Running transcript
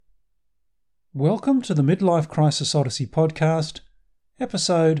Welcome to the Midlife Crisis Odyssey podcast,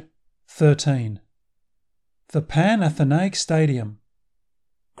 episode 13. The Panathenaic Stadium,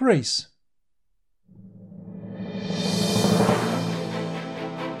 Greece.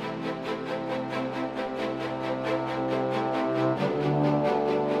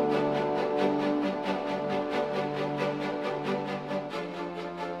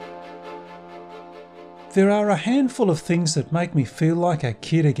 There are a handful of things that make me feel like a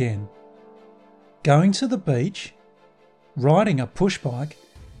kid again. Going to the beach, riding a push bike,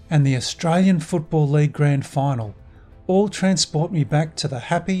 and the Australian Football League Grand Final all transport me back to the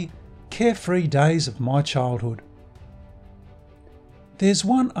happy, carefree days of my childhood. There's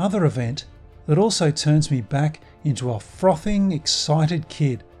one other event that also turns me back into a frothing, excited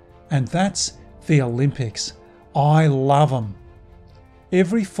kid, and that's the Olympics. I love them.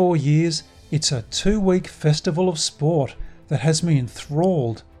 Every 4 years, it's a 2-week festival of sport that has me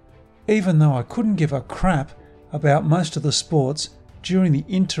enthralled, even though I couldn't give a crap about most of the sports during the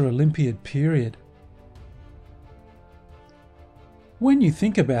inter-Olympiad period. When you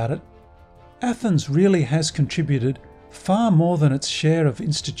think about it, Athens really has contributed far more than its share of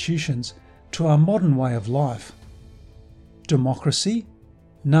institutions to our modern way of life. Democracy,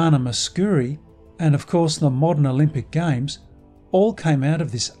 Nana Mouskouri, and of course the modern Olympic Games all came out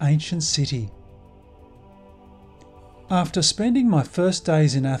of this ancient city. After spending my first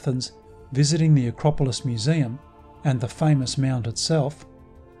days in Athens visiting the Acropolis Museum and the famous mount itself,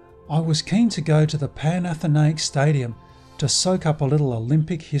 I was keen to go to the Panathenaic Stadium to soak up a little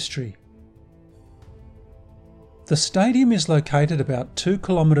Olympic history. The stadium is located about 2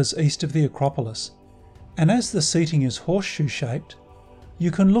 kilometres east of the Acropolis, and as the seating is horseshoe-shaped,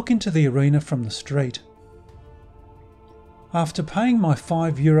 you can look into the arena from the street. After paying my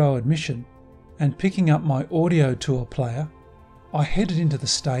 €5 admission and picking up my audio tour player, I headed into the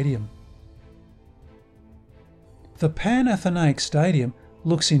stadium. The Panathenaic Stadium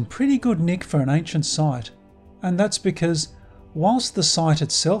looks in pretty good nick for an ancient site, and that's because, whilst the site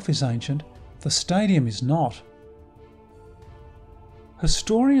itself is ancient, the stadium is not.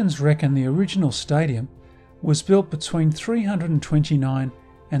 Historians reckon the original stadium was built between 329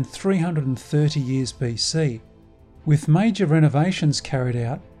 and 330 years BC, with major renovations carried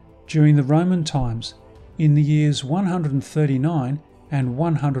out during the Roman times in the years 139 and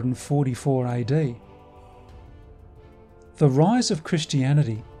 144 AD. The rise of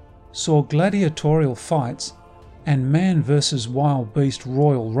Christianity saw gladiatorial fights and man versus wild beast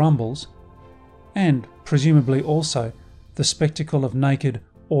royal rumbles, and presumably also the spectacle of naked,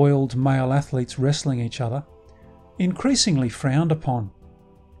 oiled male athletes wrestling each other, increasingly frowned upon.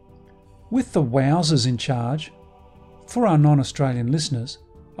 With the wowsers in charge, for our non-Australian listeners,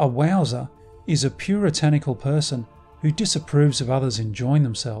 a wowser is a puritanical person who disapproves of others enjoying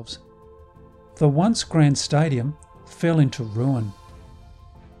themselves. The once grand stadium fell into ruin.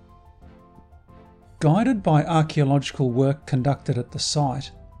 Guided by archaeological work conducted at the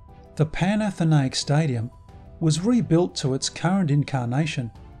site, the Panathenaic Stadium was rebuilt to its current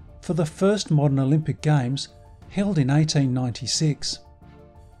incarnation for the first modern Olympic Games held in 1896.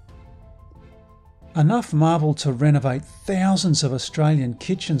 Enough marble to renovate thousands of Australian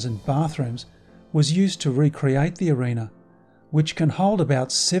kitchens and bathrooms was used to recreate the arena, which can hold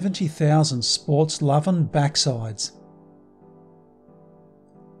about 70,000 sports-loving backsides.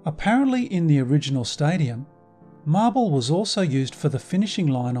 Apparently in the original stadium, marble was also used for the finishing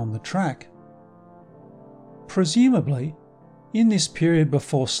line on the track. Presumably, in this period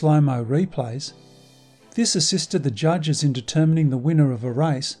before slow-mo replays, this assisted the judges in determining the winner of a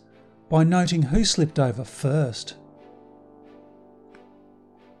race by noting who slipped over first.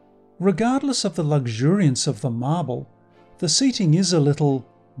 Regardless of the luxuriance of the marble, the seating is a little,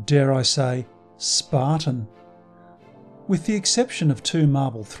 dare I say, Spartan, with the exception of 2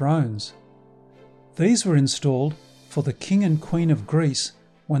 marble thrones. These were installed for the King and Queen of Greece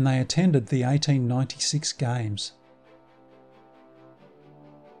when they attended the 1896 Games.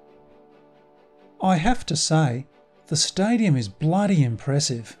 I have to say, the stadium is bloody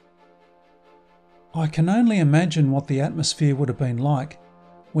impressive. I can only imagine what the atmosphere would have been like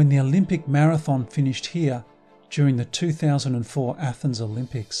when the Olympic marathon finished here during the 2004 Athens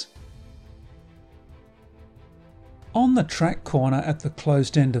Olympics. On the track corner at the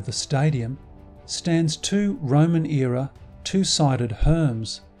closed end of the stadium stands 2 Roman-era 2-sided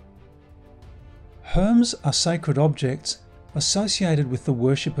herms. Herms are sacred objects associated with the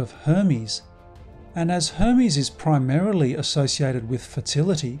worship of Hermes, and as Hermes is primarily associated with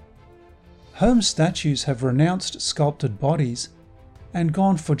fertility, Hermes statues have renounced sculpted bodies and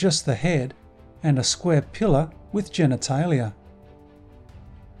gone for just the head and a square pillar with genitalia.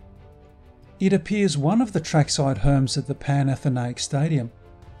 It appears one of the trackside homes at the Panathenaic Stadium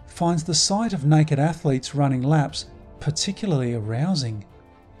finds the sight of naked athletes running laps particularly arousing.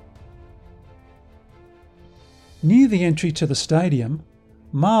 Near the entry to the stadium,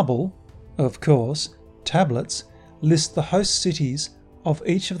 marble, of course, tablets list the host cities of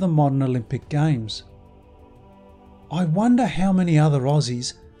each of the modern Olympic Games. I wonder how many other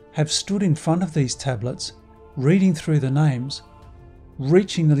Aussies have stood in front of these tablets, reading through the names,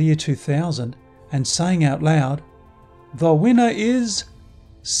 reaching the year 2000 and saying out loud, "The winner is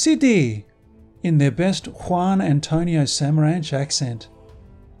Sydney," in their best Juan Antonio Samaranch accent.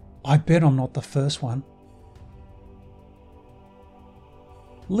 I bet I'm not the first one.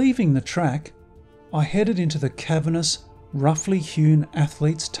 Leaving the track, I headed into the cavernous, roughly hewn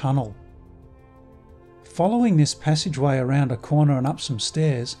athlete's tunnel. Following this passageway around a corner and up some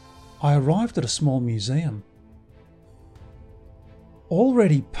stairs, I arrived at a small museum.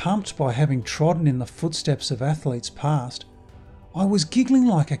 Already pumped by having trodden in the footsteps of athletes past, I was giggling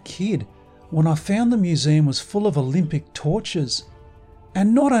like a kid when I found the museum was full of Olympic torches.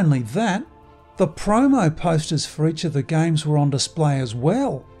 And not only that, the promo posters for each of the games were on display as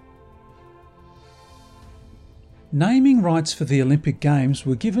well. Naming rights for the Olympic Games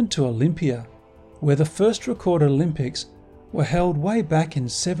were given to Olympia, where the first recorded Olympics were held way back in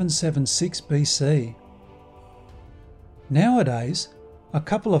 776 BC. Nowadays, a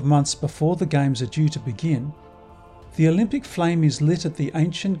couple of months before the Games are due to begin, the Olympic flame is lit at the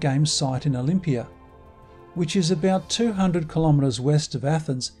ancient Games site in Olympia, which is about 200 kilometres west of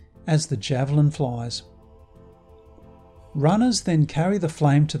Athens as the javelin flies. Runners then carry the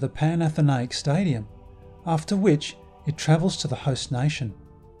flame to the Panathenaic Stadium, after which it travels to the host nation.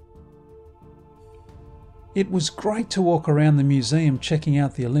 It was great to walk around the museum checking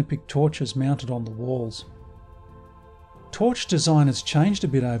out the Olympic torches mounted on the walls. Torch design has changed a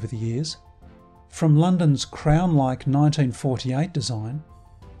bit over the years, from London's crown-like 1948 design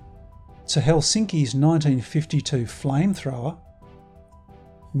to Helsinki's 1952 flamethrower,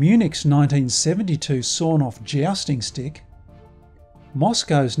 Munich's 1972 sawn-off jousting stick,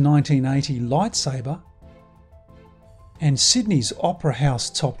 Moscow's 1980 lightsaber, and Sydney's Opera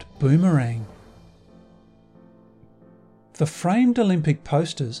House-topped boomerang. The framed Olympic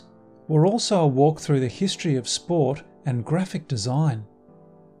posters were also a walk through the history of sport and graphic design.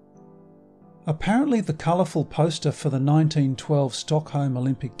 Apparently, the colourful poster for the 1912 Stockholm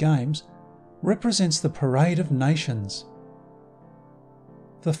Olympic Games represents the Parade of Nations.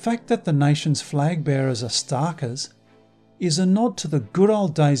 The fact that the nation's flag bearers are starkers is a nod to the good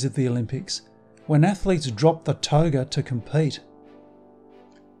old days of the Olympics, when athletes dropped the toga to compete.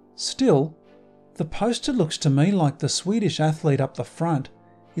 Still, the poster looks to me like the Swedish athlete up the front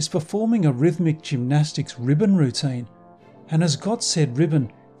is performing a rhythmic gymnastics ribbon routine and has got said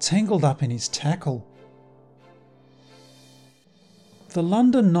ribbon tangled up in his tackle. The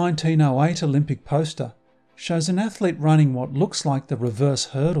London 1908 Olympic poster shows an athlete running what looks like the reverse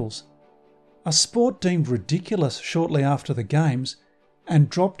hurdles, a sport deemed ridiculous shortly after the Games and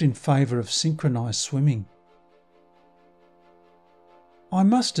dropped in favour of synchronised swimming. I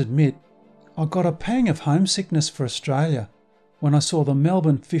must admit, I got a pang of homesickness for Australia when I saw the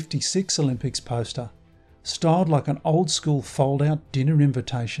Melbourne 56 Olympics poster, styled like an old-school fold-out dinner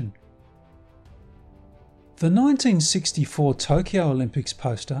invitation. The 1964 Tokyo Olympics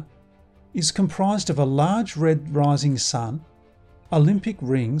poster is comprised of a large red rising sun, Olympic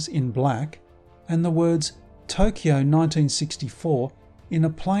rings in black, and the words Tokyo 1964 in a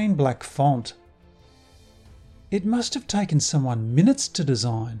plain black font. It must have taken someone minutes to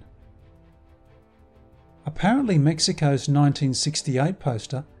design. Apparently Mexico's 1968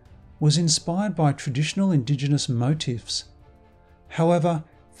 poster was inspired by traditional indigenous motifs. However,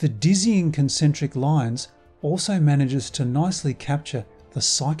 the dizzying concentric lines also manages to nicely capture the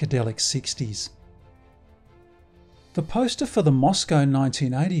psychedelic 60s. The poster for the Moscow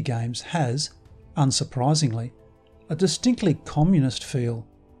 1980 Games has, unsurprisingly, a distinctly communist feel,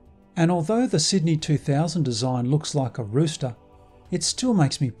 and although the Sydney 2000 design looks like a rooster, it still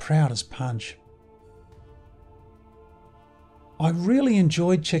makes me proud as punch. I really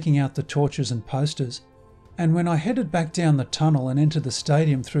enjoyed checking out the torches and posters, and when I headed back down the tunnel and entered the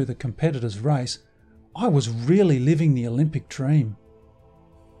stadium through the competitors' race, I was really living the Olympic dream.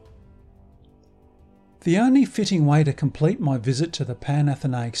 The only fitting way to complete my visit to the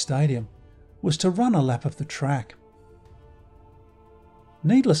Panathenaic Stadium was to run a lap of the track.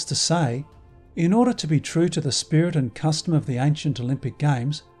 Needless to say, in order to be true to the spirit and custom of the ancient Olympic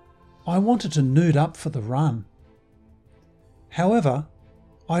Games, I wanted to nude up for the run. However,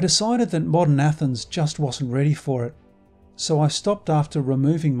 I decided that modern Athens just wasn't ready for it, so I stopped after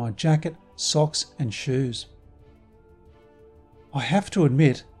removing my jacket, socks and shoes. I have to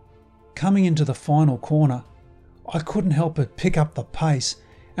admit, coming into the final corner, I couldn't help but pick up the pace,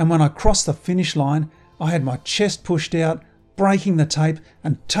 and when I crossed the finish line, I had my chest pushed out, breaking the tape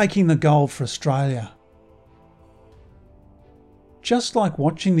and taking the gold for Australia. Just like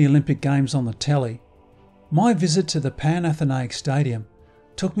watching the Olympic Games on the telly, my visit to the Panathenaic Stadium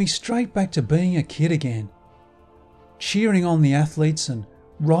took me straight back to being a kid again, cheering on the athletes and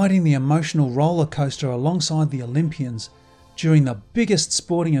riding the emotional roller coaster alongside the Olympians during the biggest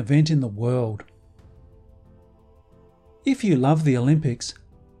sporting event in the world. If you love the Olympics,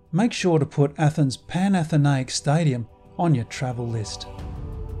 make sure to put Athens' Panathenaic Stadium on your travel list.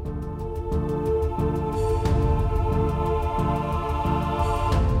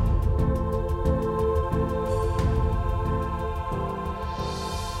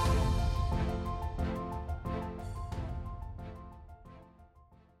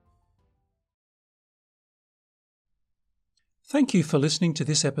 Thank you for listening to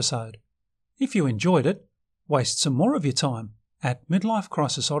this episode. If you enjoyed it, waste some more of your time at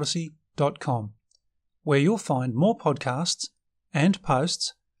midlifecrisisodyssey.com, where you'll find more podcasts and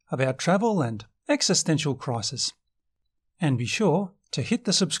posts about travel and existential crisis. And be sure to hit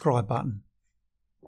the subscribe button.